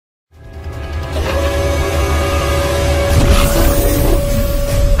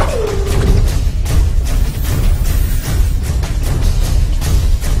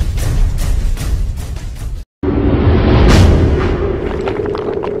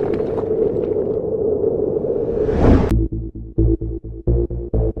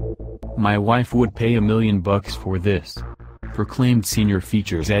My wife would pay $1 million for this," proclaimed senior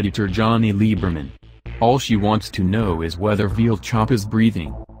features editor Jonny Lieberman. "All she wants to know is whether Veal Chop is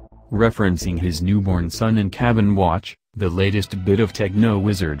breathing." Referencing his newborn son and cabin watch, the latest bit of techno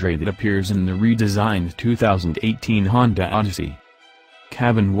wizardry that appears in the redesigned 2018 Honda Odyssey.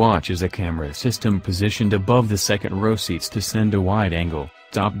 Cabin watch is a camera system positioned above the second-row seats to send a wide-angle,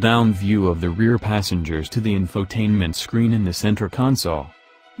 top-down view of the rear passengers to the infotainment screen in the center console.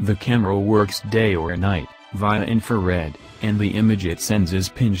 The camera works day or night, via infrared, and the image it sends is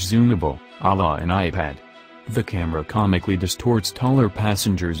pinch-zoomable, a la an iPad. The camera comically distorts taller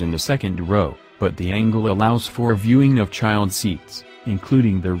passengers in the second row, but the angle allows for viewing of child seats,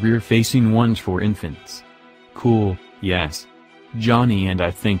 including the rear-facing ones for infants. Cool, yes. Johnny and I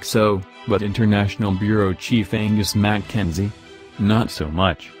think so, but International Bureau Chief Angus Kenzie? Not so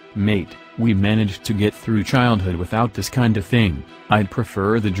much, mate. We managed to get through childhood without this kind of thing. I'd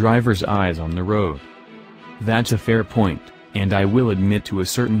prefer the driver's eyes on the road. That's a fair point, and I will admit to a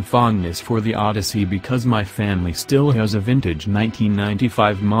certain fondness for the Odyssey because my family still has a vintage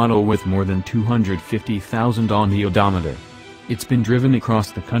 1995 model with more than 250,000 on the odometer. It's been driven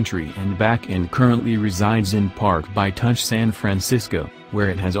across the country and back and currently resides in Park by Touch San Francisco, where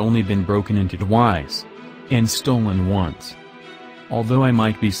it has only been broken into twice. And stolen once. Although I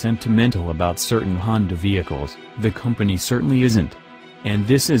might be sentimental about certain Honda vehicles, the company certainly isn't. And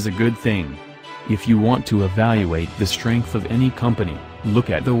this is a good thing. If you want to evaluate the strength of any company, look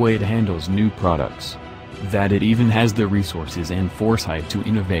at the way it handles new products. That it even has the resources and foresight to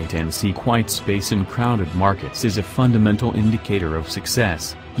innovate and seek white space in crowded markets is a fundamental indicator of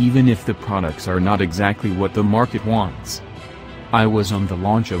success, even if the products are not exactly what the market wants. I was on the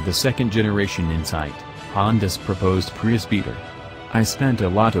launch of the second-generation Insight, Honda's proposed Prius beater. I spent a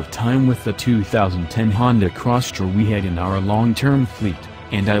lot of time with the 2010 Honda Crosstour we had in our long-term fleet,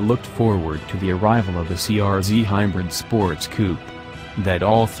 and I looked forward to the arrival of the CRZ Hybrid Sports Coupe. That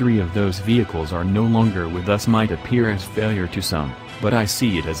all three of those vehicles are no longer with us might appear as failure to some, but I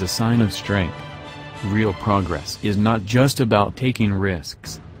see it as a sign of strength. Real progress is not just about taking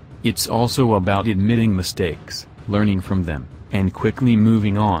risks. It's also about admitting mistakes, learning from them, and quickly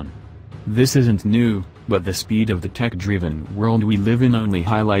moving on. This isn't new, but the speed of the tech-driven world we live in only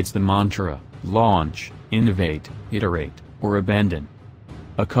highlights the mantra: launch, innovate, iterate, or abandon.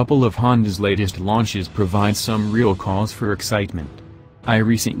 A couple of Honda's latest launches provide some real cause for excitement. I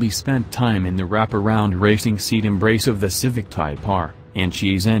recently spent time in the wraparound racing seat embrace of the Civic Type R, and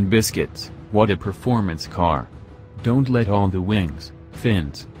cheese and biscuits, what a performance car. Don't let all the wings,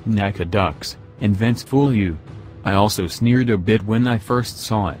 fins, NACA ducks, and vents fool you. I also sneered a bit when I first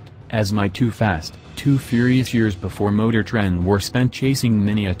saw it, as my too fast, too furious years before Motor Trend were spent chasing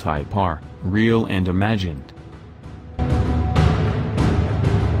many a Type R, real and imagined.